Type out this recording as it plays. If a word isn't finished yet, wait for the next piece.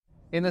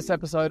In this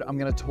episode, I'm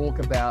going to talk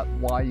about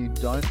why you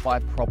don't buy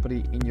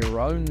property in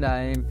your own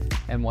name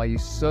and why you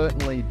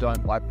certainly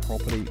don't buy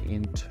property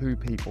in two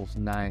people's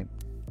name.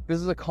 This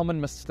is a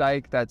common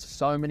mistake that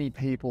so many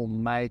people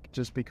make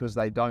just because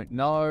they don't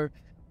know,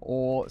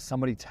 or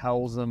somebody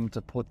tells them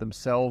to put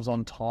themselves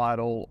on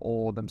title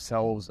or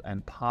themselves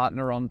and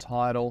partner on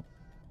title.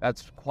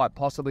 That's quite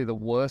possibly the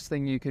worst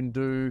thing you can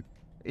do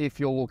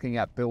if you're looking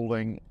at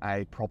building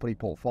a property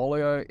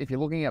portfolio. If you're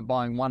looking at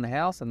buying one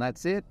house and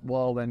that's it,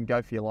 well then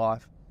go for your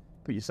life.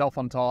 Put yourself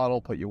on title,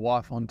 put your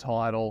wife on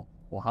title,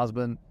 or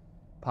husband,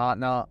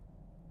 partner,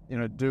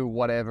 do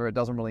whatever. It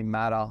doesn't really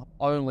matter.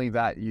 Only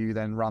that you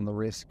then run the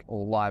risk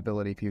or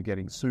liability if you're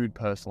getting sued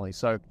personally.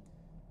 So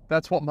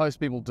that's what most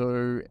people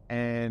do,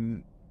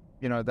 and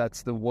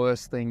that's the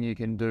worst thing you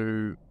can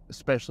do,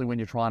 especially when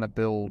you're trying to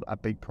build a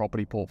big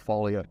property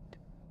portfolio.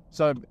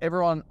 So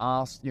everyone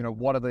asks,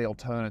 what are the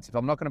alternates? If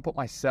I'm not going to put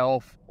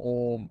myself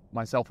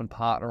and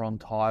partner on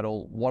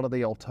title, what are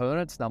the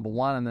alternates? Number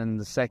one. And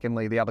then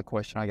secondly, the other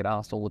question I get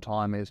asked all the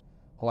time is,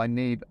 well, I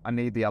need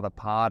the other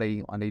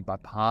party, I need my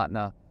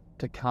partner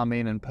to come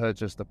in and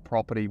purchase the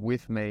property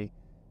with me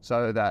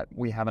so that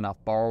we have enough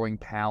borrowing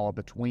power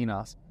between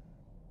us.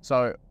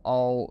 So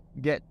I'll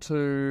get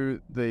to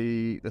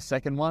the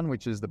second one,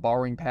 which is the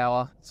borrowing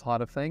power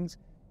side of things.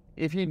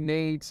 If you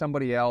need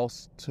somebody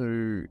else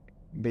to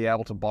be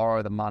able to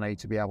borrow the money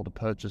to be able to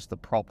purchase the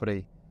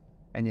property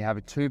and you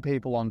have two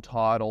people on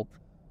title,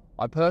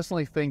 I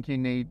personally think you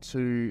need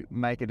to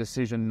make a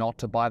decision not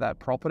to buy that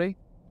property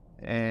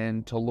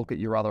and to look at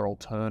your other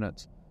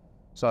alternates.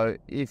 So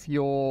if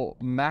you're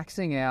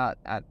maxing out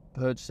at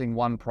purchasing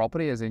one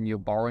property, as in your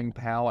borrowing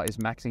power is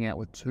maxing out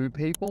with two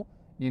people,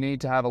 you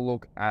need to have a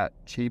look at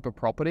cheaper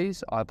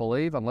properties, I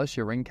believe, unless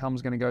your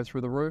income's going to go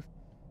through the roof.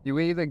 You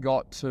either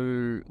got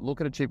to look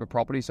at a cheaper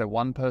property so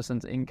one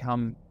person's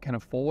income can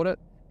afford it,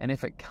 and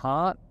if it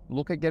can't,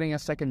 look at getting a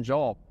second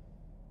job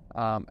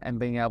and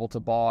being able to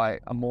buy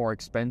a more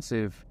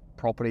expensive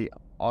property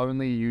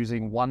only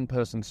using one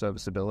person's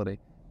serviceability.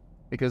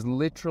 Because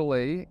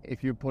literally,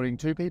 if you're putting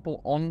two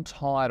people on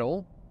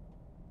title,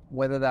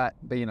 whether that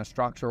be in a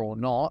structure or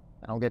not,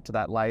 and I'll get to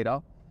that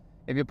later,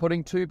 if you're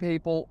putting two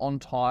people on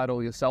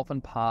title, yourself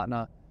and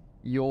partner,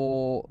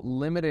 you're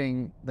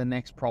limiting the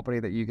next property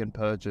that you can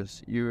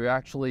purchase. You're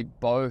actually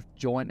both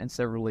joint and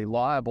severally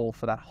liable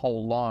for that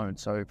whole loan.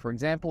 So for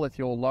example, if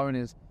your loan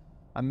is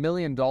 $1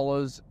 million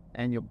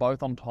and you're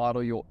both on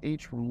title, you're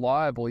each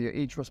liable, you're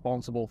each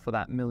responsible for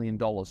that $1 million.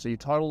 So your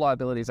total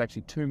liability is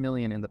actually $2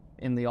 million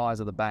in the eyes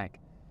of the bank.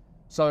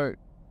 So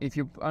if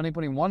you're only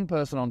putting one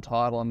person on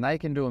title and they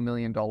can do $1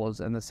 million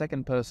and the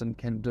second person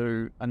can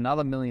do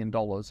another $1 million,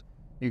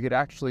 you could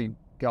actually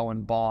go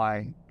and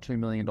buy $2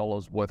 million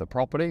worth of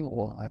property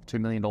or have $2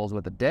 million worth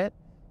of debt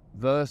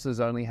versus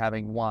only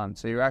having one.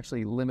 So you're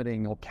actually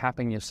limiting or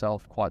capping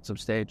yourself quite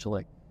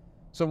substantially.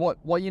 So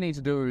what you need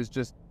to do is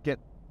just get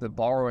the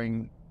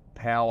borrowing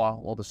power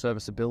or the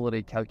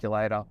serviceability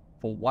calculator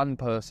for one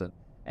person.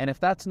 And if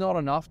that's not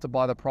enough to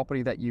buy the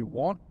property that you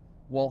want,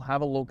 well,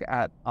 have a look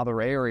at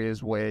other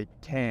areas where you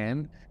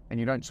can, and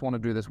you don't just want to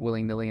do this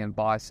willy-nilly and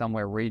buy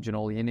somewhere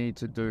regional. You need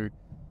to do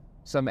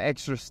some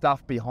extra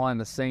stuff behind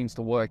the scenes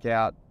to work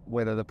out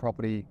whether the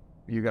property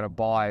you're going to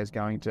buy is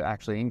going to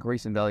actually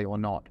increase in value or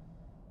not.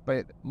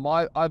 But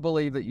I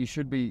believe that you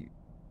should be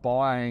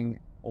buying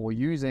or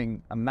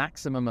using a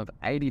maximum of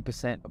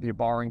 80% of your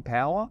borrowing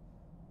power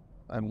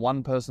and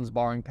one person's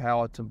borrowing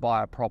power to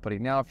buy a property.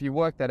 Now, if you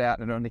work that out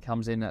and it only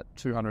comes in at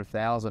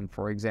 $200,000,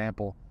 for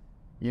example,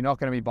 you're not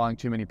going to be buying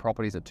too many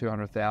properties at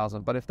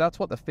 $200,000. But if that's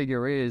what the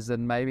figure is,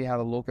 then maybe have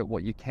a look at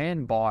what you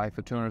can buy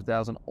for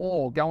 $200,000,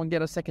 or go and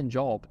get a second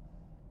job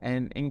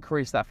and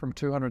increase that from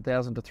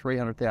 $200,000 to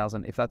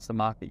 $300,000 if that's the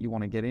market you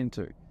want to get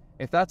into.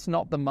 If that's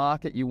not the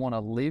market you want to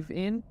live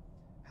in,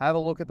 have a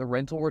look at the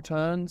rental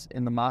returns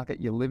in the market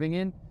you're living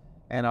in,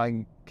 and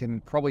I can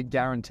probably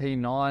guarantee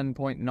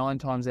 9.9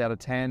 times out of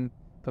 10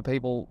 for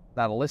people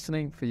that are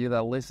listening, for you that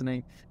are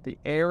listening, the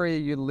area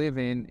you live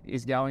in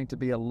is going to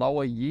be a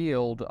lower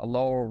yield, a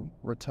lower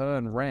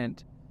return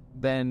rent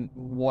than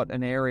what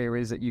an area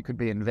is that you could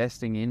be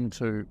investing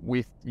into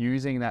with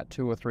using that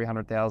 $200,000 or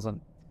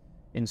 $300,000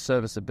 in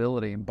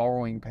serviceability and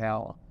borrowing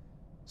power.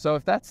 So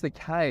if that's the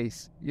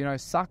case,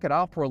 suck it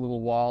up for a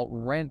little while,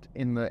 rent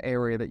in the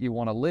area that you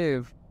want to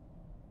live,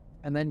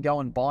 and then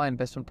go and buy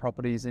investment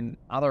properties in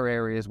other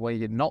areas where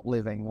you're not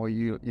living or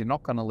you're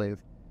not going to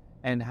live,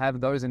 and have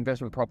those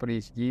investment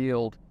properties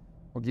yield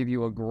or give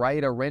you a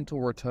greater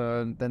rental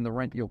return than the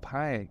rent you're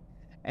paying.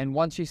 And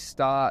once you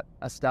start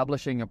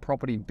establishing a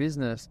property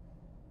business,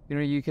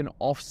 you can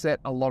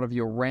offset a lot of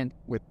your rent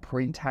with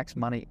pre-tax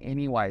money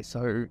anyway.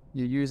 So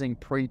you're using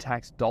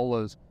pre-tax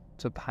dollars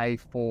to pay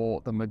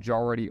for the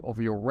majority of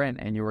your rent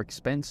and your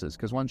expenses.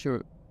 Because once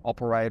you're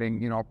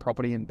operating, a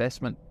property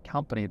investment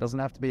company, it doesn't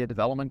have to be a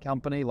development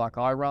company like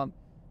I run.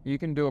 You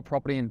can do a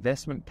property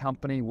investment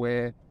company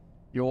where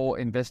you're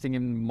investing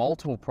in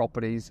multiple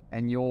properties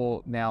and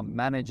you're now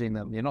managing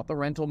them. You're not the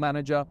rental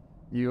manager,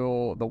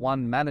 you're the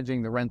one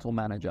managing the rental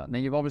manager. Now,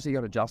 you've obviously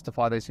got to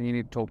justify this, and you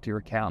need to talk to your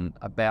accountant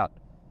about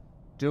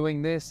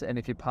doing this, and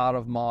if you're part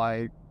of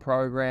my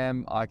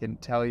program, I can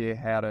tell you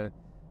how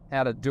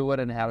to do it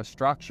and how to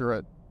structure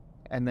it,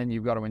 and then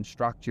you've got to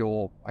instruct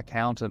your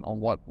accountant on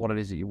what it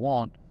is that you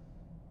want.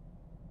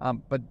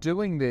 But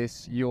doing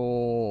this,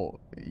 you're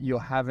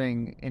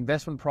having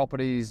investment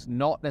properties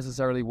not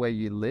necessarily where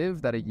you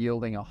live that are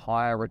yielding a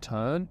higher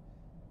return,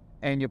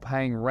 and you're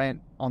paying rent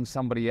on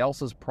somebody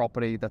else's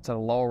property that's at a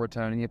lower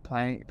return, and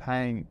you're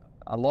paying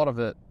a lot of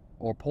it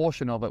or a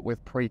portion of it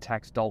with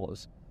pre-tax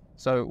dollars.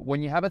 So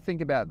when you have a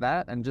think about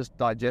that and just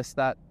digest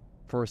that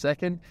for a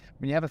second,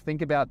 when you have a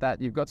think about that,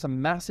 you've got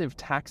some massive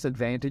tax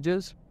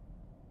advantages.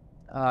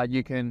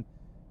 You can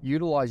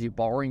utilize your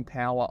borrowing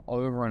power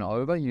over and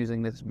over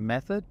using this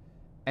method,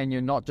 and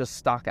you're not just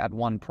stuck at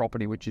one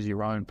property, which is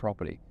your own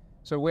property.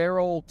 So we're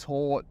all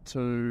taught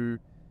to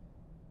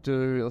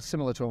do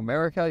similar to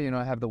America,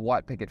 have the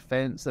white picket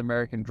fence. The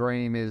American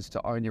dream is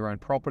to own your own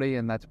property,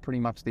 and that's pretty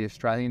much the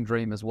Australian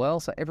dream as well.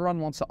 So everyone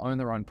wants to own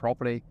their own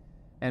property,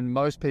 and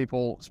most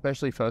people,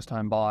 especially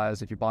first-time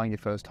buyers, if you're buying your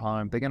first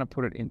home, they're going to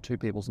put it in two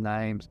people's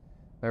names.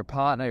 They're a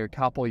partner, you're a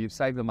couple, you've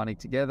saved the money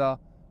together,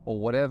 or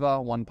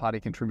whatever. One party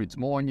contributes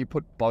more, and you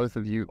put both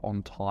of you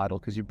on title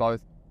because you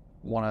both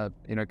want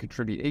to,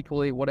 contribute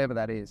equally, whatever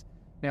that is.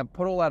 Now,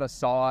 put all that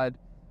aside,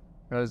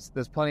 because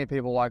there's plenty of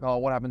people like, oh,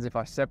 what happens if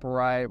I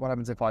separate? What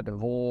happens if I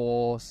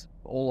divorce?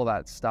 All of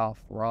that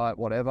stuff, right?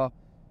 Whatever.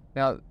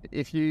 Now,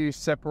 if you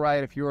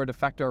separate, if you're a de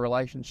facto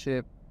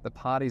relationship, the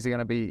parties are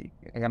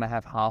going to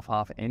have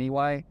half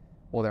anyway,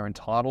 or they're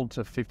entitled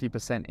to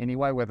 50%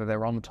 anyway, whether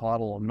they're on the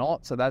title or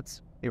not. So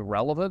that's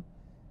irrelevant.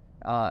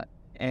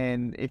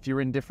 And if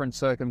you're in different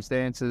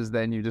circumstances,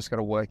 then you just got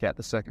to work out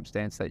the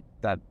circumstance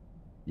that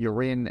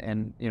you're in,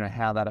 and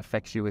how that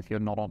affects you if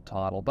you're not on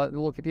title. But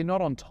look, if you're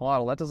not on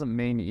title, that doesn't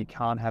mean that you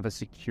can't have a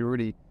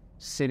security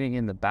sitting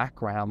in the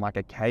background, like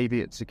a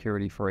caveat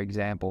security, for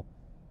example.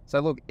 So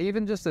look,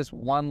 even just this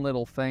one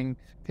little thing,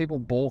 people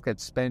balk at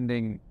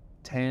spending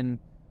 $10,000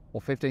 or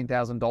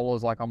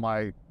 $15,000 like on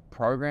my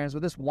programs,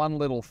 but this one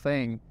little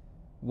thing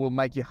will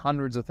make you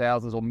hundreds of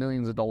thousands or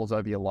millions of dollars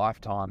over your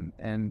lifetime.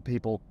 And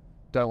people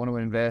don't want to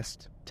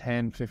invest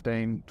 $10,000,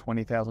 $15,000,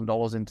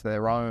 $20,000 into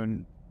their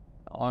own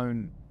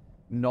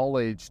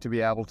knowledge to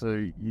be able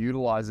to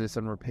utilize this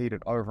and repeat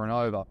it over and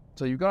over.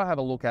 So you've got to have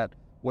a look at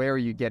where are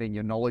you getting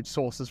your knowledge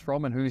sources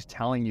from, and who's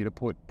telling you to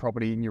put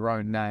property in your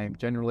own name.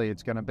 Generally,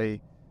 it's going to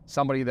be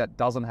somebody that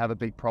doesn't have a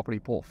big property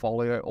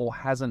portfolio or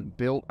hasn't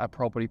built a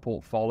property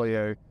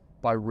portfolio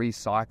by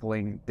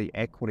recycling the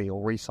equity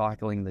or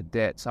recycling the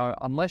debt. So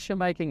unless you're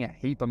making a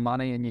heap of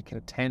money and you're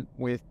content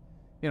with,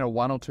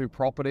 one or two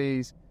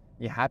properties,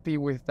 you're happy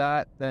with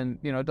that, then,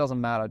 it doesn't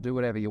matter. Do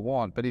whatever you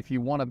want. But if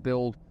you want to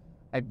build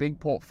a big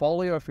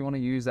portfolio, if you want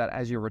to use that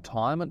as your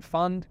retirement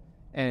fund,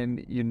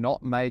 and you're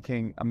not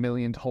making $1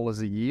 million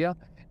a year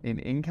in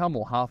income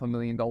or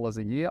 $500,000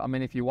 a year, I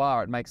mean, if you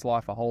are, it makes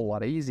life a whole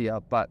lot easier.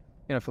 But,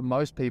 for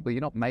most people,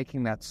 you're not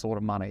making that sort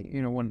of money.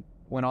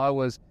 When I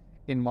was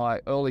in my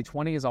early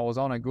 20s, I was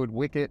on a good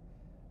wicket.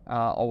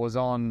 I was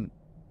on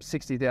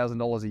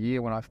 $60,000 a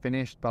year when I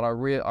finished, but I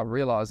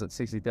realized that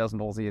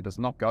 $60,000 a year does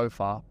not go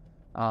far.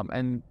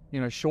 And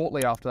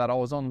shortly after that, I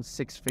was on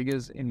six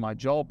figures in my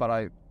job, but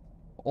I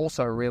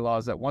also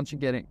realize that once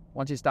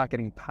you start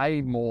getting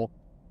paid more,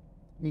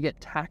 you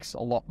get taxed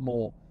a lot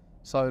more.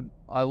 So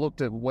I looked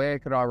at where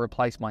could I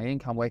replace my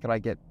income, where could I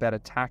get better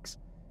tax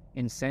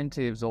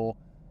incentives or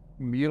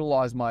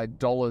utilize my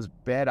dollars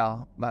better.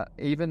 But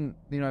even,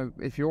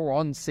 if you're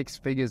on six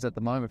figures at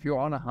the moment, if you're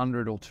on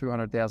 100 or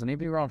 200,000, even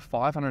if you're on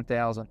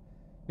 500,000,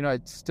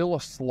 it's still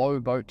a slow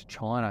boat to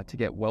China to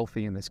get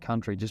wealthy in this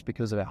country just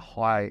because of our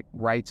high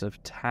rates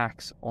of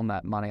tax on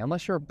that money.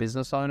 Unless you're a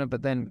business owner,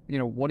 but then,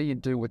 what do you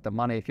do with the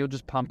money? If you're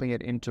just pumping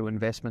it into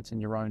investments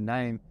in your own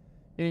name,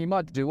 you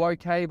might do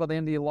okay by the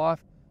end of your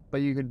life,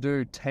 but you could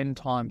do 10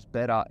 times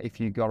better if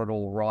you got it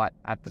all right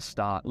at the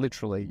start.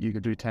 Literally, you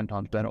could do 10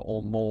 times better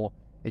or more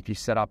if you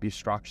set up your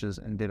structures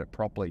and did it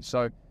properly.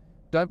 So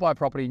don't buy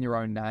property in your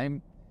own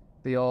name,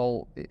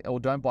 or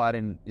don't buy it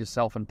in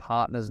yourself and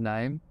partner's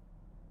name.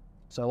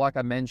 So like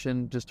I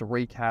mentioned, just to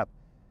recap,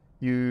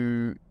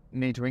 you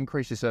need to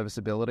increase your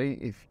serviceability.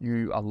 If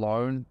you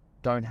alone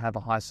don't have a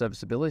high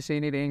serviceability, so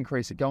you need to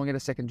increase it. Go and get a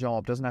second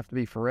job. Doesn't have to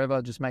be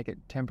forever. Just make it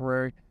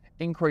temporary.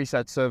 Increase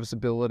that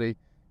serviceability.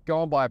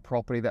 Go and buy a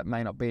property that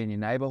may not be in your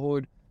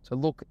neighborhood. So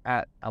look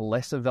at a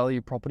lesser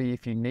value property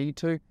if you need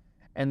to.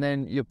 And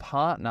then your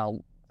partner,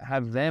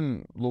 have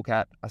them look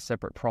at a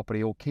separate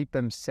property or keep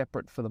them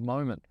separate for the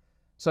moment.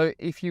 So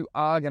if you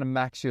are going to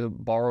max your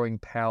borrowing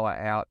power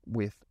out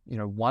with,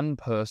 one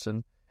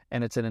person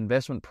and it's an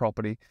investment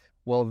property,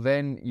 well,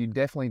 then you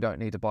definitely don't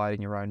need to buy it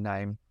in your own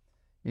name.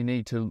 You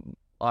need to,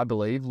 I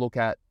believe, look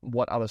at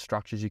what other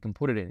structures you can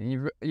put it in.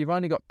 And you've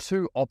only got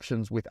two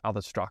options with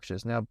other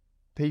structures. Now,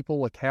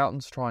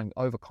 accountants try and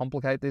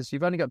overcomplicate this.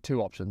 You've only got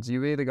two options.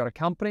 You've either got a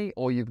company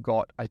or you've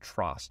got a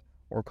trust,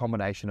 or a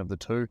combination of the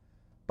two.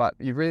 But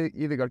you've really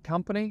either got a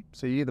company,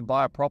 so you either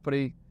buy a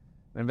property,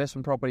 an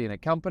investment property in a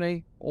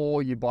company,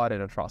 or you buy it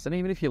in a trust. And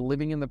even if you're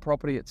living in the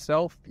property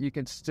itself, you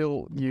can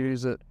still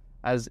use it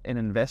as an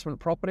investment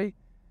property.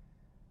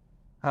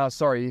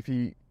 Sorry, if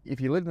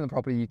you lived in the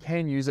property, you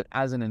can use it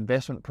as an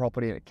investment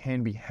property, and it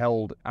can be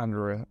held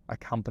under a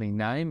company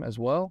name as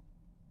well.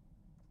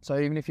 So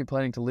even if you're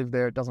planning to live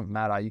there, it doesn't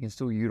matter. You can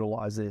still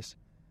utilize this.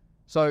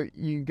 So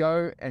you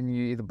go and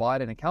you either buy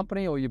it in a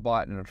company or you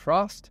buy it in a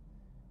trust.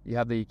 You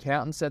have the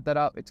accountant set that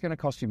up. It's going to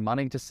cost you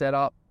money to set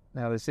up.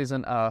 Now, this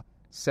isn't a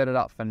set it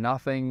up for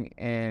nothing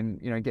and,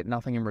 get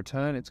nothing in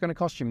return. It's going to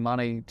cost you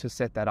money to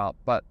set that up,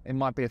 but it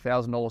might be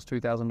 $1,000,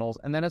 $2,000,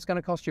 and then it's going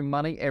to cost you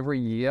money every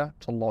year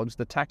to lodge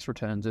the tax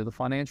returns or the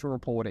financial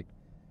reporting.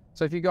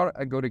 So if you've got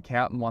a good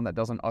accountant, one that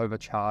doesn't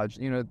overcharge,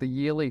 the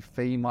yearly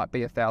fee might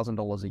be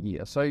 $1,000 a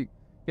year. So,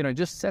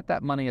 just set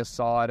that money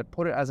aside and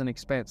put it as an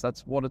expense.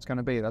 That's what it's going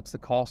to be. That's the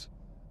cost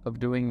of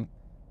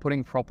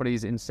putting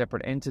properties in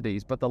separate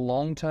entities. But the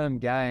long-term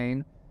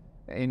gain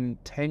in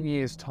 10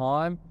 years'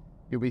 time,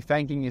 you'll be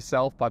thanking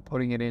yourself by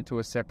putting it into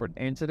a separate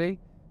entity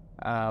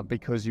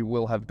because you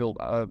will have built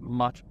a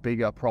much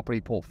bigger property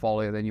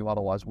portfolio than you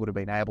otherwise would have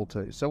been able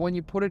to. So when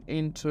you put it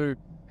into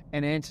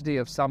an entity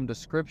of some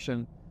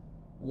description,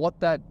 what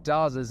that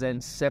does is then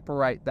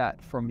separate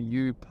that from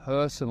you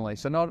personally.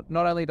 So not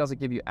only does it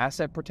give you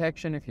asset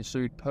protection if you're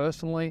sued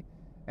personally,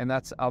 and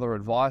that's other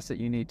advice that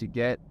you need to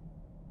get,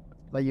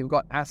 but you've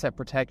got asset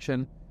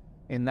protection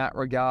in that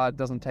regard.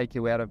 Doesn't take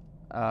you out of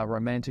a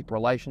romantic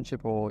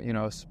relationship or,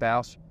 a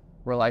spouse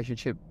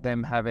relationship,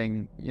 them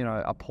having,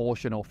 a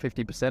portion or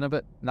 50% of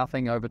it.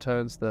 Nothing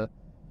overturns the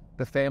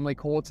family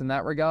courts in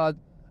that regard.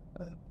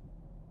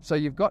 So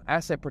you've got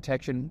asset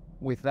protection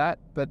with that,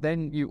 but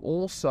then you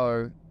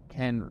also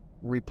can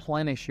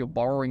replenish your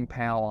borrowing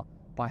power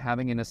by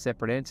having in a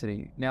separate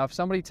entity. Now, if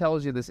somebody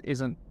tells you this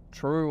isn't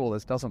true or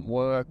this doesn't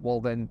work,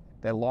 well, then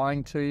they're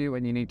lying to you,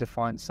 and you need to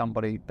find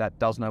somebody that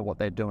does know what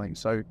they're doing.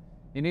 So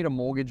you need a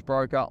mortgage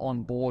broker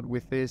on board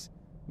with this.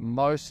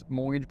 Most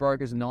mortgage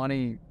brokers,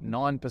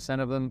 99%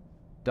 of them,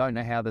 don't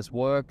know how this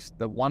works.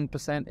 The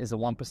 1% is the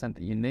 1%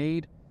 that you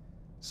need.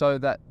 So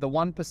that the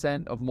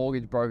 1% of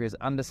mortgage brokers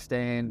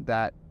understand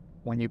that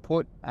when you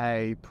put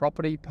a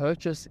property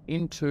purchase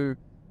into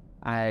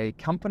a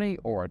company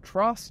or a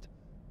trust,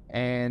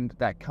 and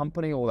that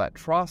company or that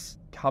trust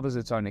covers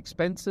its own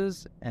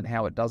expenses, and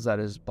how it does that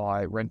is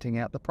by renting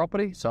out the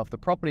property. So if the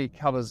property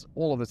covers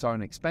all of its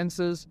own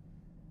expenses,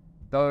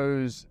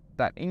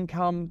 that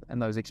income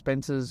and those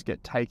expenses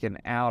get taken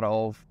out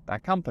of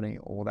that company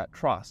or that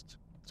trust.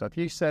 So if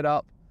you set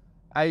up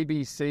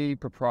ABC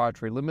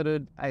Proprietary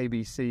Limited,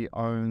 ABC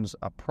owns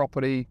a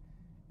property,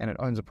 and it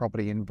owns a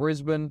property in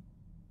Brisbane,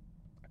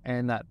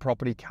 and that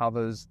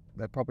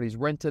property's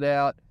rented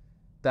out.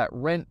 That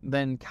rent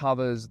then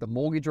covers the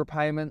mortgage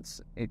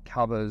repayments, it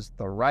covers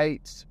the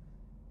rates,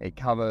 it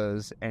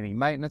covers any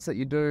maintenance that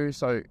you do.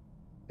 So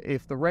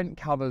if the rent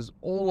covers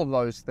all of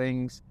those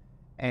things,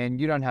 and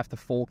you don't have to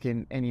fork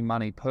in any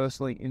money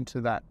personally into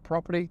that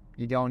property,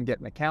 you go and get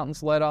an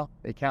accountant's letter.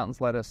 The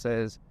accountant's letter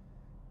says,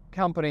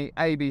 company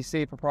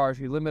ABC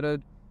Proprietary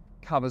Limited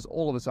covers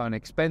all of its own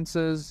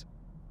expenses,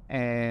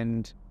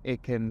 and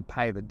it can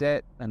pay the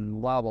debt and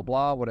blah, blah,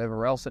 blah,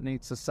 whatever else it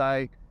needs to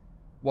say.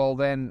 Well,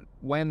 then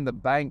when the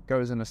bank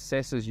goes and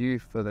assesses you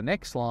for the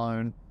next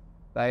loan,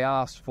 they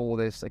ask for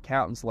this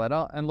accountant's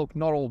letter. And look,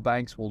 not all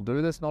banks will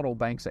do this. Not all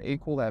banks are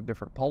equal. They have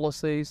different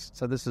policies.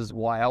 So this is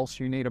why else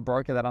you need a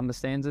broker that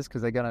understands this,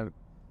 because they're going to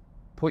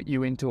put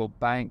you into a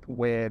bank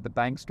where the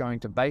bank's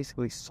going to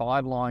basically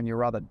sideline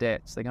your other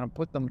debts. They're going to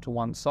put them to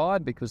one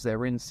side because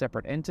they're in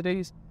separate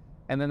entities.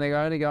 And then they're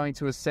only going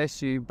to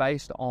assess you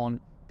based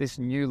on this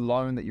new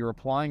loan that you're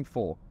applying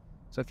for.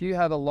 So if you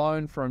have a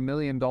loan for $1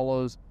 million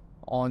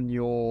on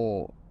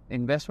your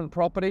investment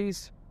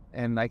properties,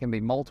 and they can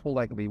be multiple,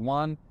 they can be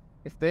one,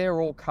 if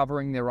they're all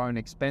covering their own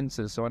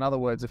expenses, so in other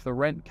words, if the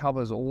rent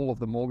covers all of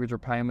the mortgage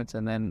repayments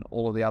and then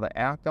all of the other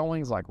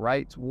outgoings like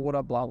rates,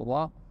 water, blah, blah,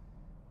 blah,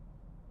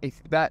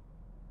 if that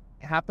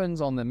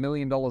happens on the $1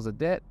 million of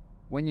debt,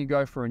 when you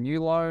go for a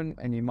new loan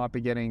and you might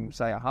be getting,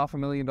 say,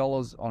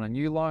 $500,000 on a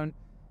new loan,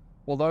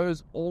 well,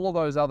 all of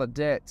those other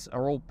debts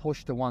are all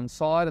pushed to one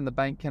side, and the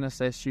bank can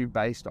assess you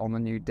based on the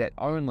new debt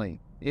only.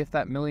 If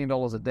that $1 million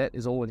of debt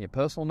is all in your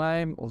personal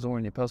name, or is all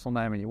in your personal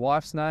name and your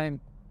wife's name,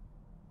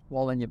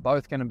 well, then you're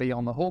both going to be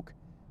on the hook,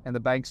 and the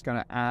bank's going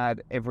to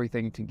add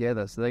everything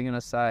together. So they're going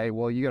to say,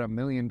 well, you got $1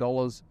 million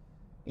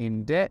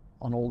in debt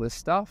on all this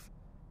stuff,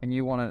 and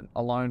you want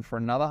a loan for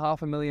another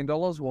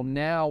 $500,000. Well,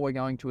 now we're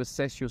going to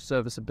assess your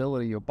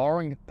serviceability, your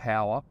borrowing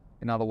power,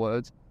 in other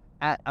words,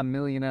 at $1.5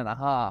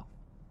 million.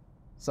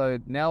 So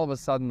now all of a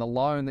sudden the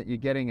loan that you're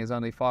getting is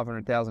only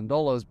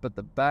 $500,000, but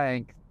the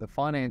bank, the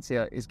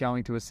financier, is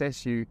going to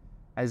assess you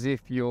as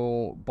if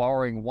you're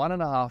borrowing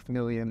 $1.5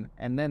 million,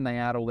 and then they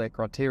add all their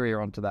criteria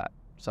onto that.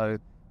 So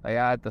they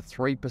add the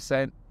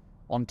 3%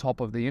 on top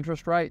of the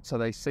interest rate, so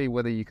they see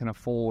whether you can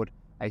afford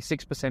a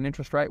 6%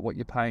 interest rate, what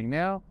you're paying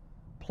now,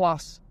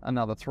 plus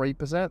another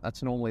 3%.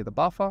 That's normally the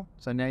buffer.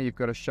 So now you've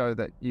got to show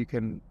that you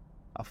can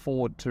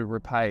afford to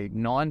repay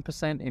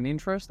 9% in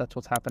interest. That's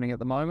what's happening at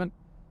the moment.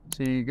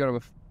 So you got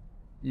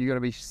to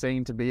be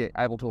seen to be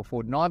able to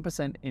afford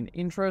 9% in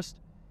interest,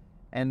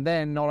 And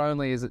then not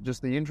only is it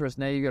just the interest,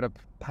 now you got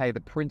to pay the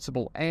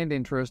principal and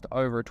interest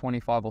over a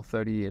 25 or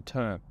 30 year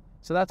term.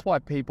 So that's why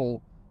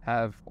people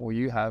have, or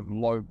you have,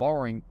 low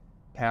borrowing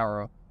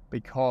power,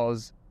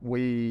 because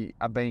we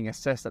are being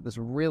assessed at this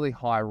really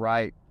high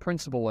rate,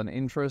 principal and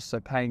interest, so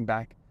paying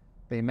back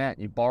the amount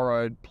you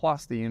borrowed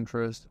plus the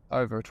interest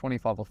over a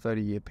 25 or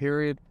 30 year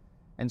period.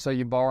 And so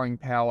your borrowing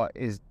power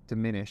is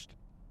diminished.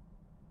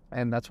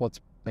 And that's what's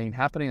been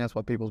happening. That's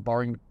why people's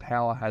borrowing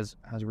power has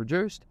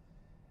reduced.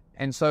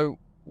 And so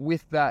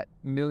with that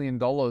 $1 million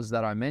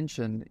that I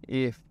mentioned,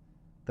 if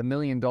the $1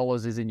 million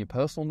is in your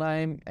personal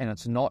name and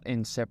it's not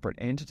in separate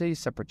entities,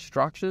 separate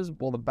structures,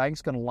 well, the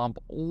bank's going to lump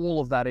all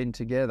of that in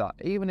together.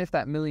 Even if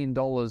that $1 million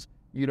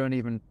you don't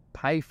even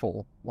pay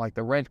for, like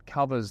the rent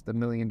covers the $1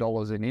 million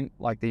in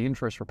like the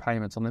interest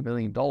repayments on the $1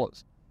 million.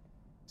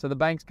 So the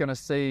bank's going to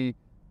see,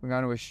 we're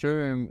going to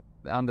assume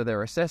under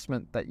their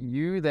assessment that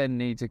you then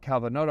need to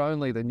cover not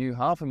only the new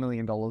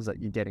 $500,000 that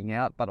you're getting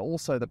out, but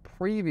also the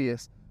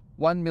previous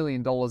 $1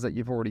 million that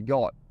you've already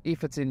got,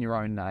 if it's in your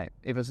own name.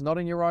 If it's not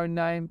in your own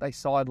name, they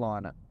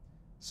sideline it.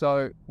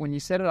 So when you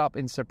set it up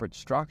in separate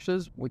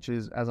structures, which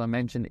is, as I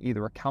mentioned,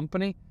 either a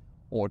company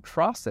or a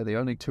trust, they're the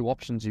only two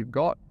options you've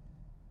got.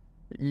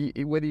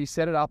 Whether you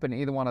set it up in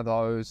either one of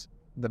those,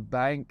 the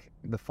bank,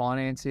 the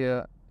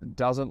financier,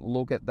 doesn't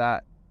look at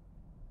that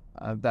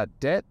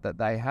debt that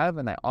they have,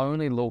 and they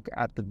only look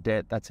at the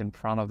debt that's in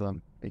front of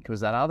them, because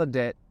that other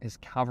debt is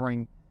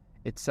covering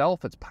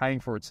itself, it's paying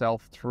for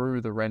itself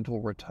through the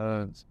rental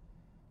returns.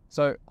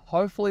 So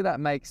hopefully that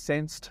makes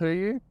sense to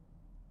you.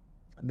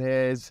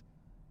 There's,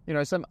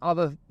 some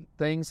other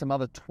things, some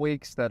other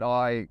tweaks that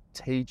I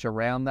teach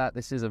around that.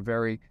 This is a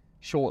very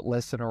short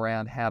lesson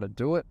around how to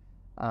do it.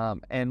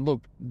 And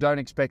look, don't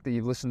expect that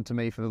you've listened to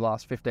me for the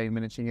last 15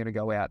 minutes, you're going to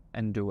go out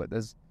and do it.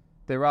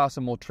 There are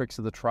some more tricks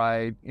of the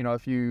trade.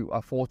 If you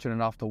are fortunate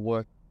enough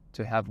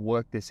to have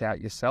worked this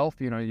out yourself,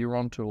 you're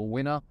on to a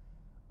winner.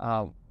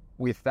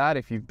 With that,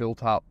 if you've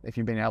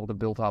been able to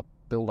build up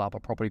a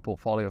property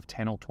portfolio of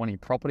 10 or 20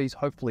 properties,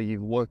 hopefully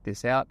you've worked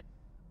this out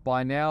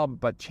by now,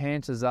 but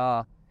chances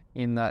are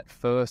in that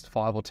first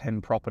 5 or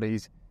 10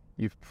 properties,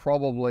 you've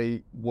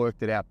probably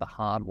worked it out the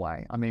hard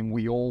way. I mean,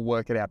 we all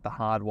work it out the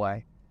hard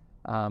way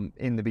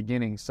in the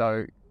beginning.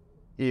 So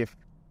if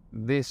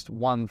this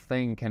one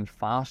thing can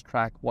fast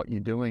track what you're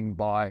doing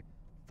by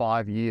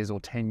 5 years or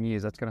 10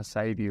 years, that's going to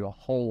save you a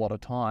whole lot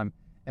of time.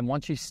 And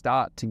once you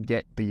start to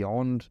get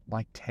beyond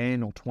like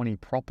 10 or 20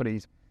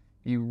 properties,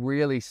 you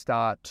really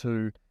start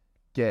to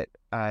get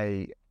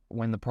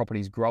when the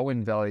properties grow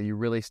in value, you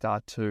really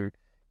start to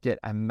get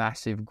a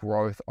massive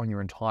growth on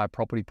your entire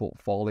property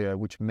portfolio,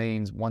 which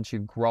means once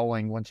you're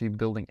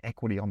building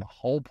equity on the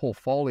whole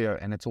portfolio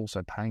and it's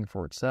also paying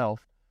for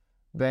itself,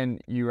 then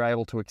you're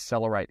able to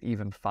accelerate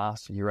even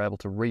faster. You're able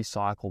to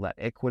recycle that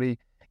equity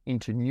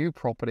into new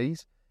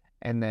properties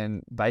and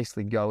then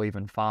basically go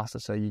even faster.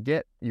 So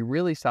you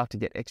really start to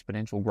get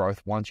exponential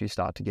growth once you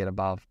start to get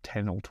above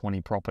 10 or 20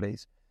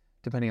 properties,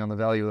 depending on the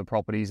value of the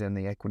properties and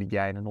the equity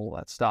gain and all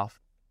that stuff.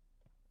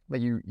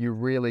 But you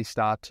really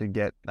start to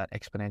get that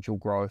exponential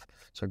growth.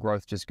 So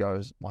growth just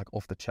goes like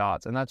off the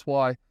charts. And that's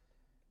why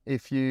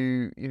if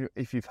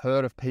you've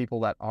heard of people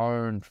that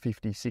own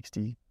 50,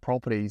 60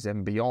 properties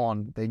and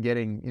beyond, you're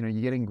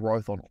getting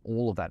growth on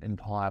all of that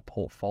entire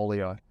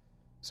portfolio.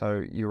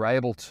 So you're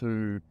able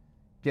to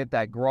get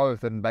that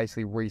growth and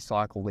basically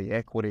recycle the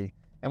equity.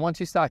 And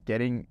once you start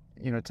getting,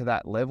 to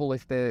that level,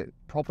 if they're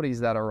properties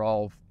that are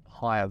of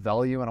higher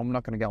value, and I'm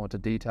not going to go into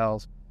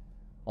details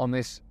on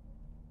this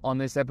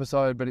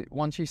episode, but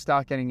once you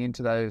start getting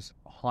into those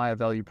higher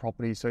value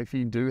properties, so if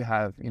you do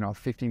have, a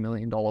 $50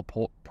 million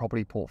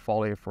property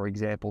portfolio, for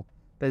example,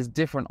 there's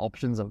different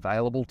options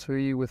available to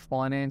you with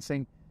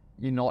financing.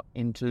 You're not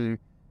into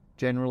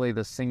generally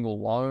the single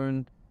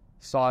loan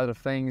side of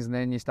things, and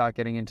then you start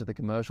getting into the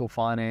commercial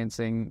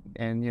financing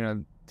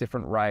and,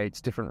 different rates,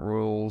 different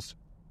rules,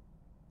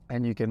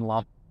 and you can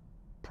lump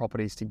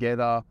properties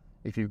together.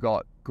 If you've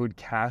got good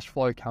cash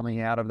flow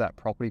coming out of that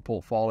property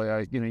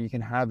portfolio, you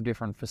can have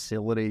different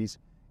facilities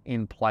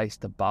in place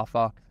to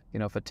buffer.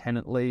 If a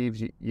tenant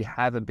leaves, you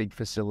have a big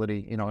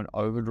facility, an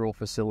overdraw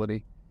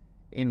facility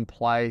in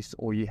place,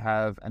 or you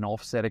have an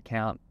offset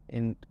account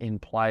in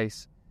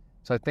place.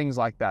 So things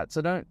like that.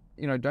 So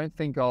don't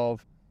think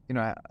of,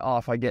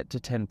 if I get to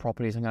 10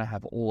 properties, I'm going to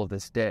have all of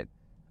this debt.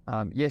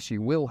 Yes,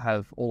 you will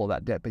have all of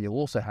that debt, but you'll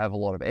also have a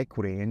lot of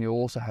equity, and you'll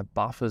also have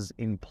buffers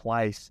in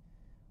place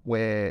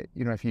where,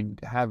 if you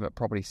have a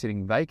property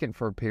sitting vacant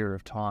for a period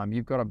of time,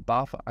 you've got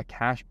a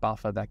cash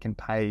buffer that can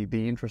pay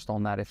the interest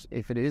on that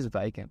if it is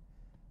vacant.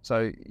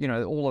 So,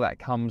 all of that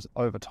comes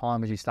over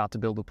time as you start to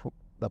build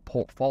the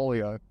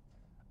portfolio.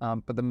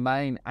 But the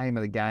main aim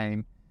of the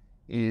game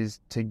is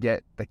to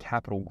get the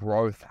capital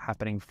growth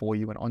happening for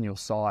you and on your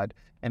side.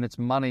 And it's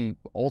money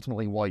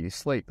ultimately while you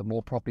sleep. The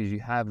more properties you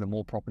have, the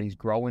more properties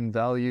grow in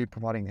value,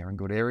 providing they're in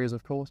good areas,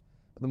 of course.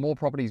 But the more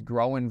properties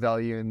grow in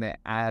value, and they're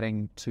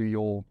adding to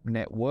your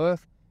net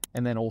worth,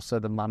 and then also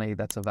the money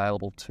that's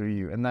available to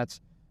you. And that's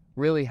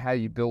really how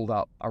you build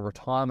up a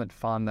retirement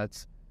fund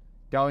that's,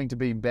 going to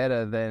be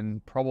better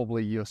than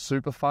probably your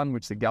super fund,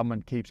 which the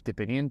government keeps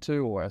dipping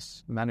into, or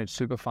managed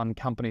super fund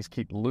companies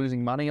keep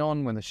losing money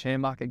on when the share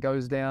market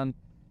goes down.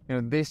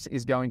 This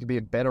is going to be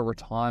a better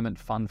retirement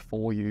fund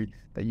for you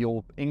that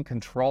you're in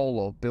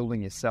control of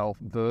building yourself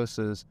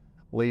versus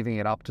leaving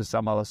it up to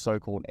some other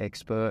so-called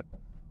expert,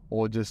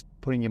 or just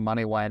putting your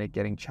money away and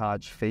getting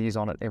charged fees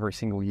on it every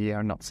single year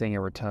and not seeing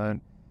a return.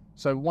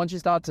 So once you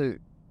start to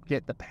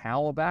get the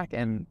power back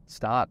and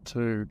start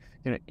to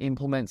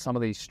implement some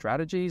of these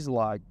strategies,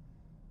 like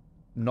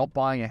not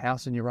buying a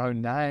house in your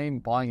own name,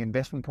 buying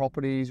investment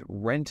properties,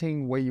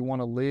 renting where you want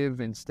to live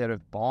instead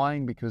of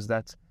buying, because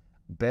that's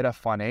better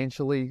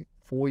financially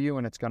for you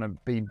and it's going to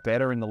be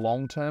better in the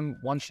long term.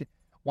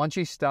 Once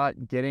you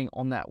start getting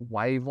on that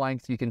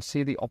wavelength, you can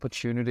see the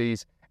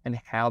opportunities and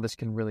how this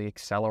can really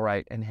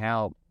accelerate, and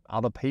how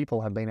other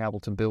people have been able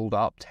to build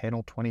up 10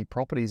 or 20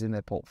 properties in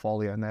their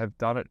portfolio, and they've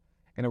done it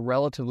in a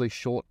relatively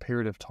short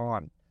period of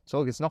time. So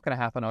look, it's not going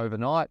to happen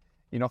overnight.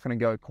 You're not going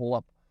to go call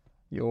up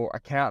your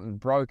accountant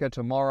broker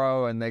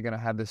tomorrow and they're going to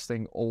have this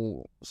thing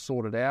all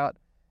sorted out.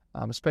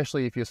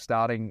 Especially if you're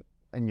starting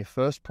in your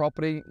first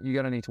property, you're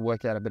going to need to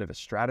work out a bit of a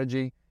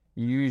strategy.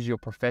 You use your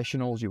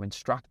professionals, you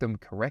instruct them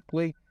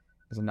correctly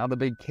is another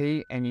big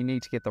key, and you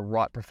need to get the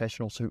right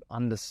professionals who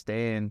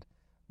understand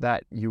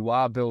that you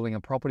are building a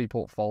property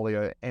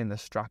portfolio and the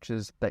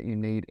structures that you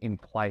need in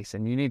place,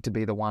 and you need to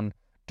be the one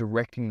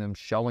directing them,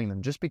 showing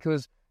them. Just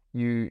because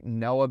you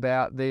know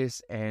about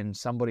this and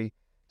somebody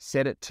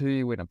said it to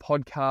you in a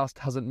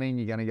podcast doesn't mean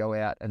you're going to go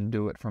out and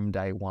do it from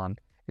day one.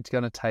 It's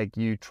going to take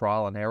you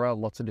trial and error,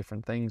 lots of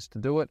different things to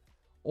do it.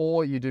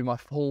 Or you do my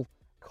full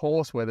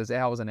course where there's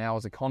hours and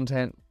hours of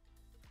content,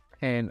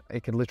 and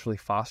it can literally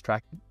fast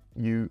track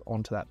you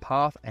onto that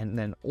path. And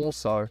then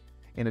also,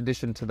 in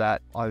addition to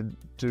that, I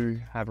do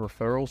have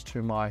referrals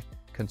to my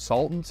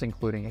consultants,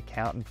 including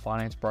accountant,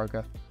 finance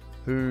broker,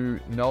 who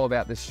know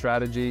about this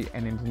strategy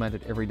and implement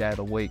it every day of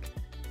the week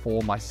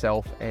for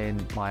myself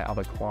and my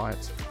other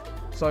clients.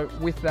 So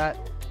with that,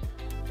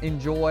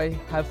 enjoy,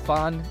 have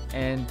fun,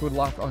 and good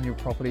luck on your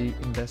property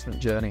investment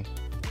journey.